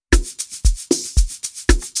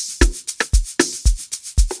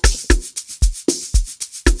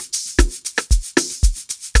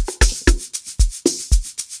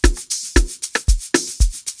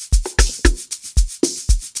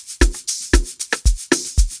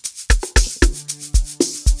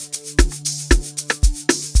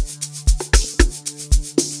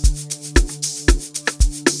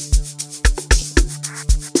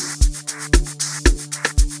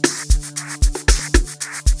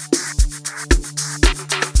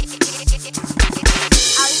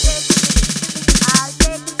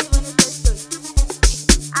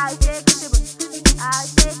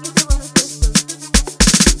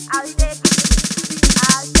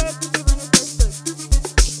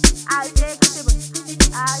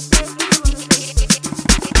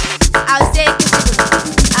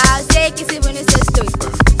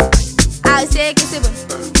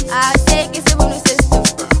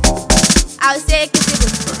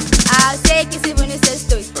I'll say que Sbono se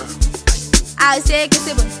estoy. I'll say que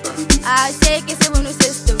Sbono. I'll say que Sbono se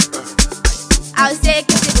estoy. I'll say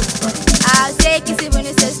que Sbono. I'll say que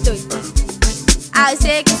Sbono se estoy. I'll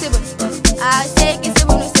say que Sbono. I'll say que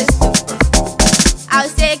Sbono se estoy. I'll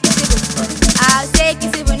say que Sbono. I'll say que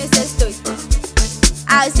Sbono se estoy.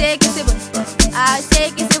 I'll say que Sbono. I'll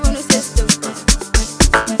say que Sbono se estoy.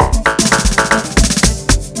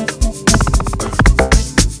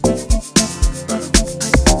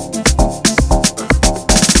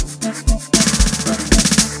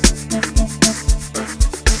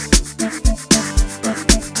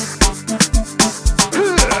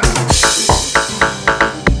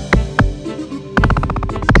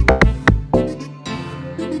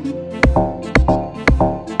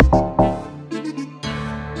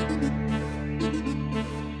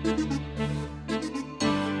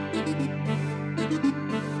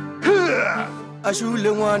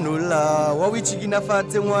 Ashule ngwanula wa wichikina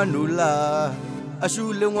fate ngwanula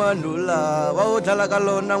ashule ngwanula wa odlala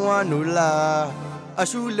kalona ngwanula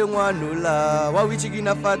ashule ngwanula wa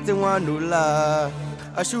wichikina fate ngwanula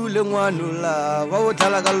ashule ngwanula wa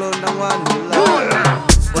odlala kalona ngwanula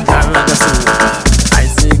odlala kasu I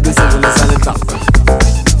say kusebulu saleta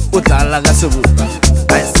odlala kasu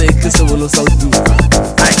I say kusebulu sautu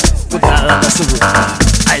ay odlala kasu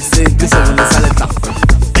I say kusebulu saleta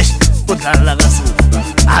Udala gasu,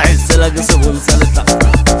 ay sela gasu bol saleta.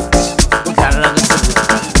 Udala gasu,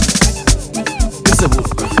 gasu,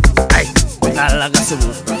 ay udala gasu,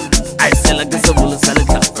 ay sela gasu bol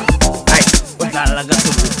saleta. Ay udala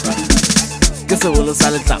gasu, gasu bol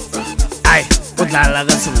saleta. Ay udala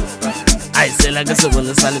gasu, ay sela gasu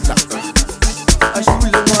bol saleta.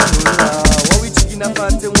 Ashule ngwanula, wa wichikina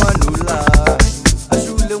fate ngwanula.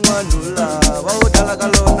 Ashule ngwanula, wa udala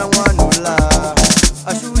kalona ngwanula.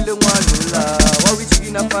 Ashule ngwanula wa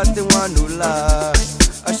wichikina fate ngwanula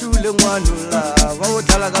ashule ngwanula wa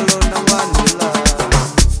odlala kalona ngwanula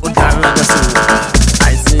odlala kasu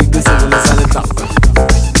I say kusebulu saleta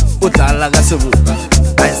odlala kasu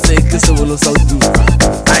I say kusebulu sautu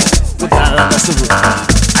ay odlala kasu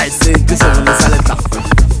I say kusebulu saleta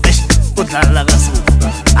odlala kasu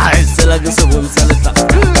I sela kusebulu saleta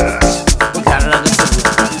odlala kasu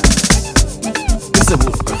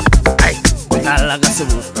kusebulu Udala gasu,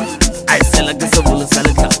 I sell a gasabulu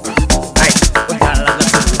salita. I udala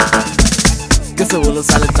gasabulu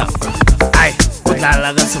salita. I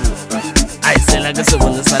udala gasu, I sell a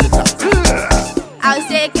gasabulu salita. I'll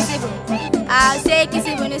say que Sbono. I'll say que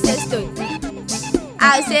Sbono se estoy.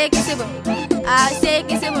 I'll say que Sbono. I'll say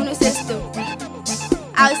que Sbono se estoy.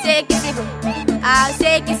 I'll say que Sbono. I'll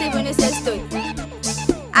say que Sbono se estoy.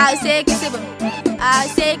 I'll say que Sbono. I'll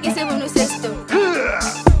say que Sbono se estoy.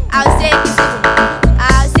 I'll say que Sbono.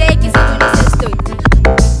 I'll say que Sbono se estoy.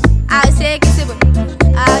 I'll say que Sbono.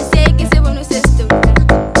 I'll say que Sbono se estoy.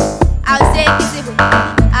 I'll say que Sbono.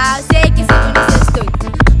 I'll say que Sbono se estoy.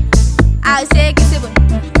 I'll say que Sbono.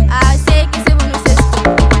 I'll say que Sbono se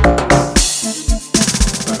estoy.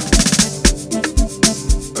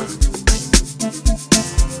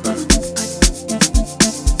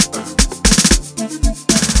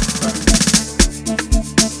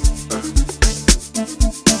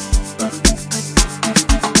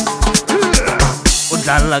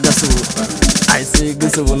 Udala gasu, I say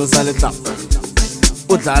kusebulu saleta.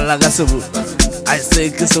 Udala gasu, I say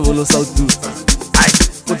kusebulu sautu. Ay,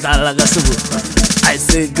 udala gasu, I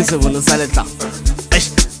say kusebulu saleta.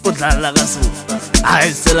 Udala gasu,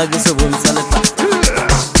 I sela kusebulu saleta.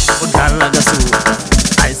 Udala gasu,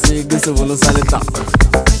 I say kusebulu saleta.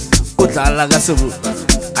 Udala gasu,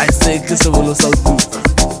 I say kusebulu sautu.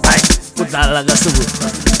 Ay, udala gasu,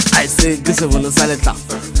 I say kusebulu saleta.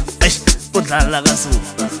 Udala gasu,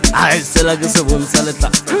 I sela kusebulu saleta.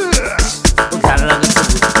 Udala gasu,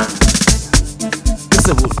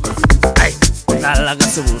 kusebulu, ay udala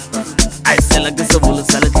gasu, I sela kusebulu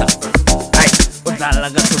saleta. Ay udala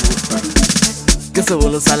gasu,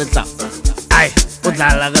 kusebulu saleta. Ay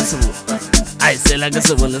udala gasu, I sela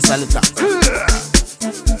kusebulu saleta.